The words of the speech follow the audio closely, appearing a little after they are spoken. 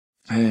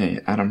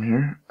Hey, Adam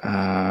here.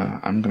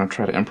 I'm gonna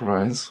try to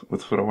improvise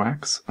with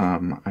Fiddlewax.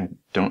 I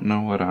don't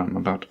know what I'm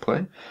about to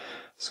play,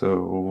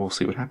 so we'll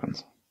see what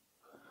happens.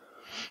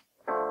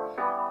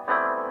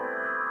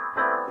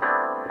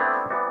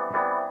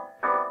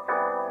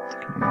 It's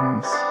kind of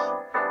nice.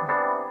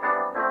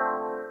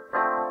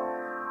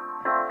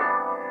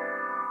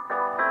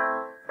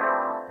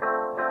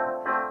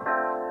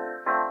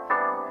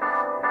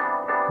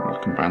 We'll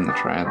combine the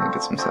triad and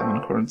get some 7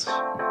 chords.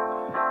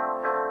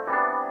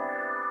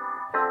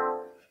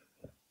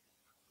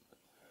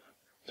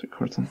 To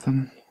chord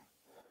something.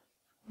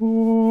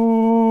 Little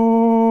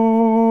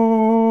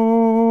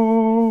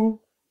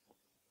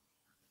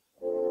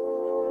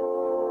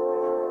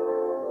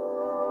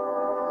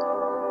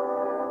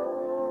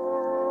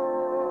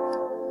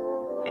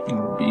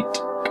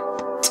beat.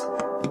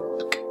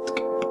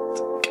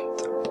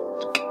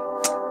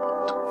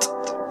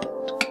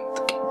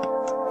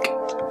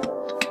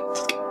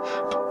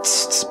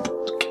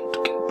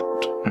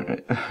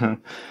 Alright,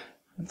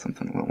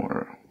 something a little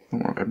more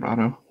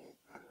vibrato.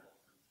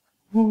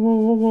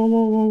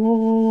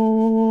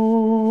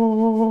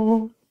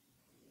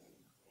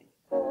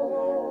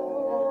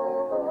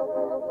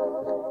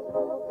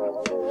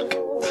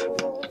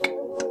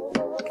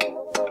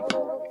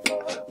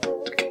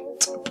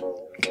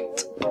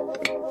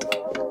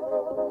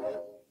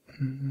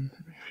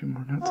 Maybe a few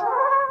more notes.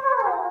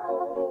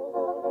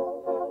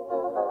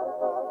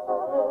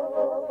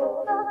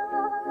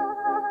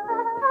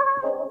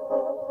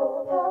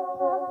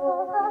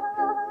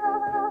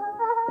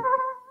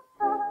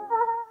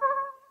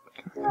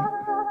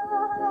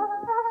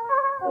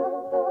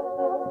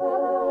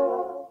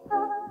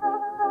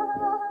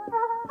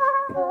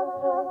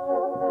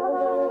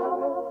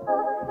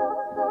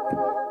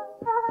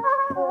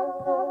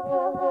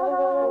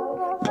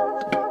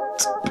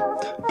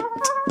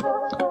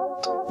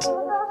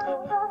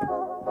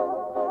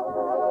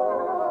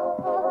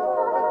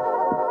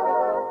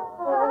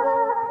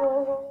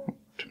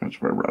 Too much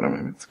vibrato,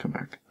 maybe let's come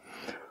back.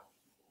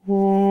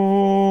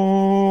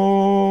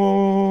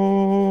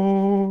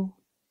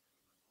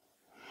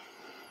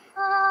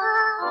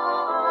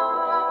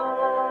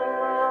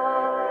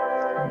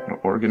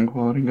 Organ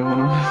quality going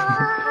on.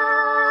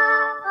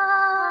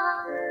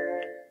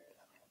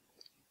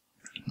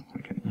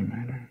 Like an E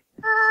minor.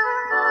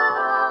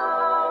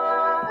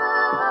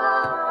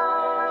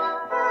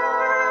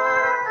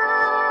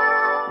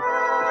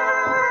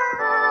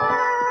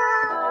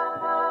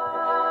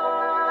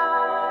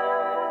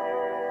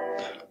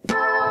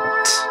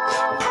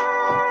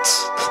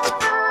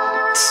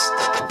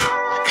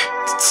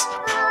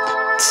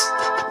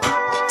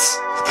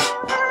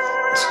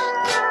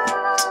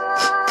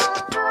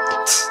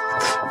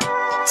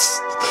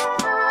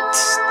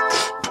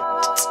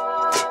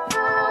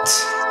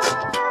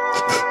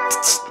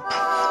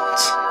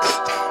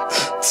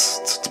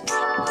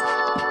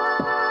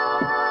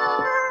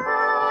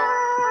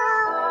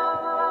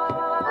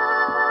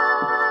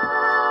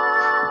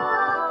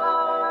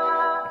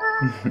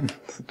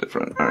 It's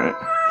different, alright.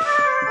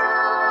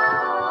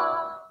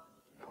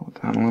 Pull it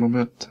down a little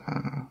bit.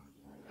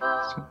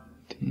 So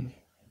D.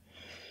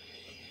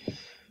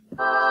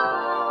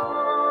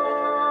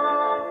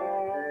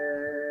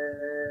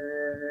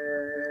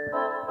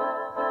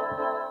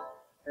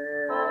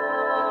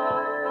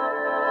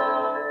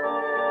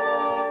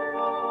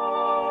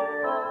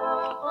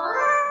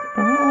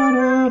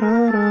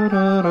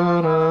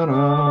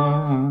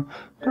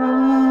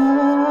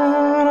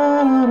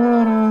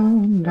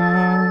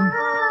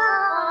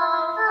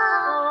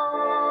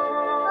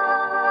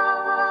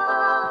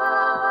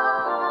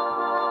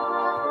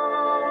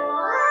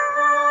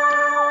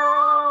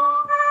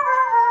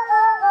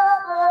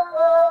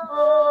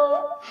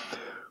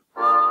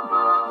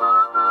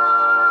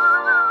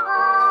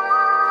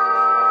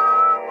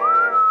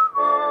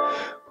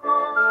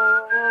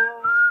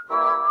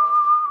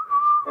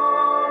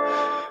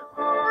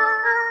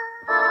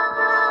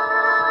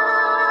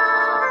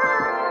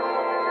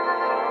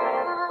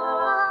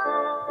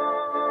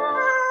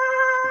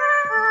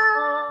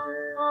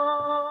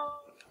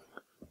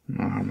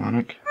 No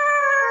harmonic.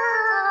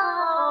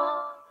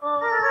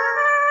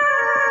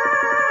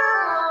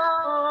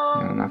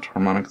 Yeah, natural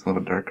harmonic's a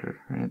little bit darker,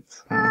 right?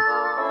 So.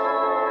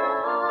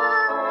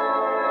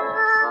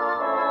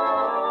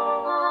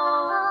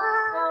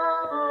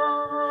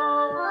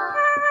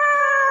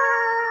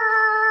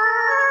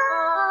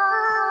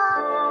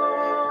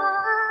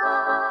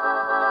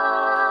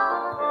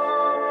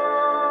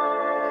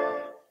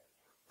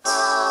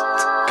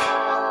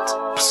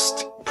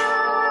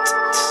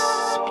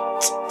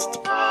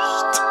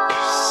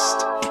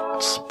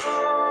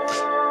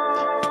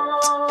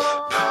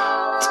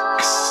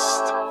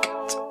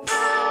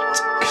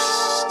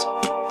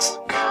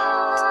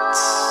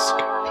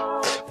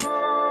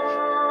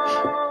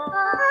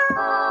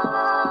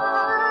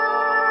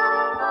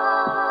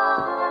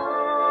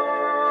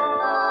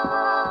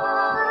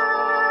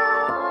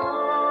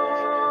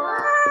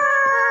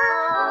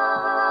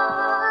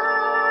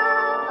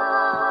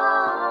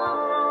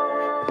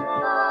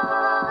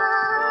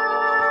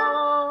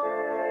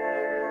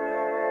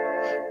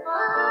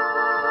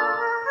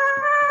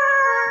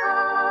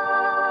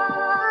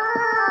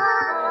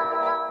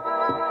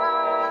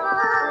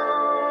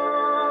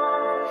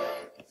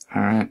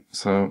 Alright,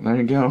 so there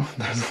you go.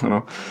 There's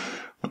a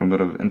little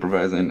bit of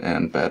improvising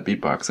and bad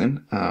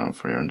beatboxing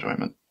for your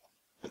enjoyment.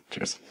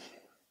 Cheers.